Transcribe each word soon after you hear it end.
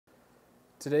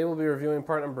Today we'll be reviewing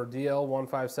part number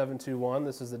DL15721.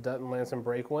 This is the Dutton-Lainson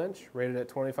Brake Wench, rated at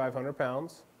 2,500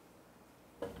 pounds.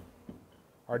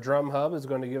 Our drum hub is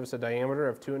going to give us a diameter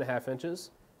of 2.5 inches.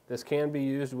 This can be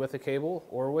used with a cable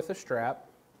or with a strap.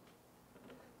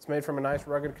 It's made from a nice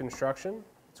rugged construction.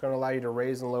 It's going to allow you to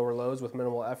raise and lower loads with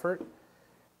minimal effort.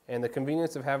 And the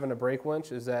convenience of having a brake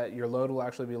winch is that your load will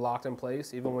actually be locked in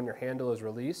place even when your handle is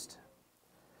released.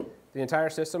 The entire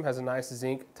system has a nice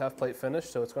zinc tough plate finish,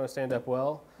 so it's going to stand up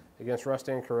well against rust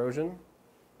and corrosion.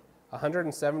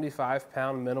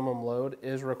 175-pound minimum load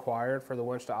is required for the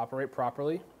winch to operate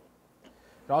properly.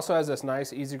 It also has this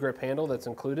nice easy grip handle that's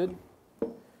included.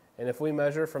 And if we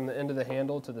measure from the end of the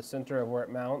handle to the center of where it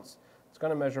mounts, it's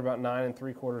going to measure about 9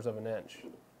 3/4 of an inch.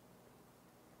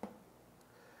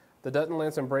 The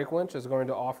Dutton-Lainson Brake Wench is going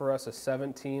to offer us a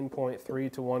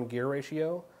 17.3 to 1 gear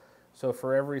ratio. So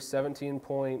for every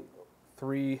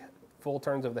 17.3 full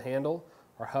turns of the handle,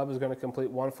 our hub is going to complete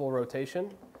 1 full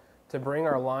rotation. To bring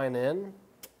our line in,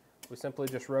 we simply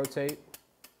just rotate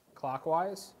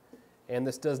clockwise. And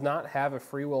this does not have a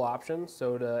freewheel option,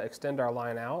 so to extend our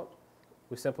line out,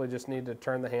 we simply just need to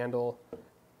turn the handle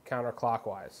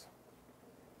counterclockwise.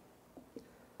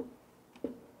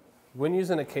 When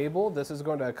using a cable, this is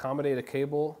going to accommodate a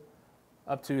cable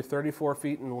up to 34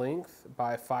 feet in length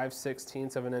by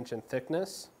 5/16 of an inch in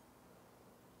thickness.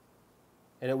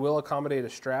 And it will accommodate a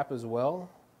strap as well,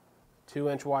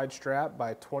 2-inch wide strap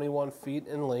by 21 feet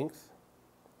in length.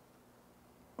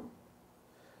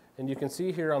 And you can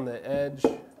see here on the edge,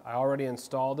 I already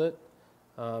installed it.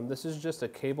 This is just a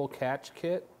cable catch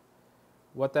kit.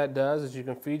 What that does is you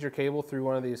can feed your cable through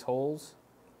one of these holes,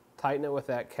 tighten it with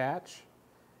that catch,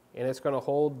 and it's going to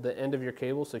hold the end of your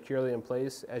cable securely in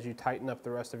place as you tighten up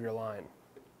the rest of your line.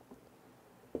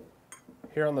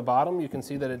 Here on the bottom, you can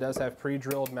see that it does have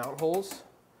pre-drilled mount holes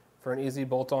for an easy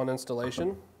bolt-on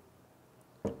installation.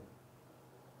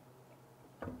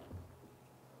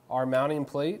 Our mounting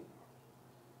plate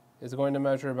is going to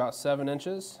measure about 7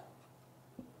 inches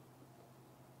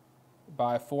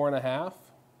by 4.5.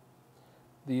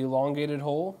 The elongated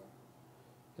hole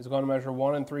is going to measure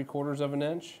 1 3/4 of an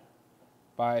inch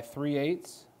by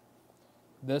 3/8.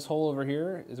 This hole over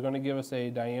here is going to give us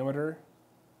a diameter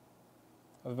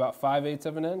of about 5/8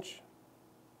 of an inch.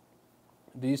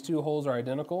 These two holes are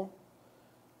identical.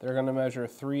 They're going to measure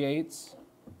 3/8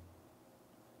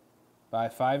 by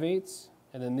 5/8.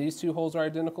 And then these two holes are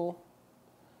identical,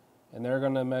 and they're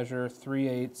going to measure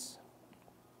 3/8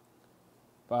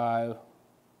 by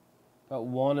about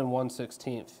 1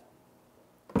 1/16.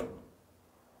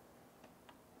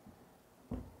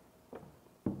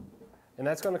 And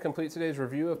that's going to complete today's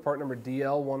review of part number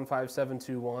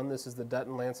DL15721. This is the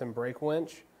Dutton-Lainson Brake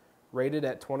Wench, rated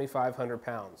at 2,500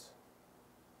 pounds.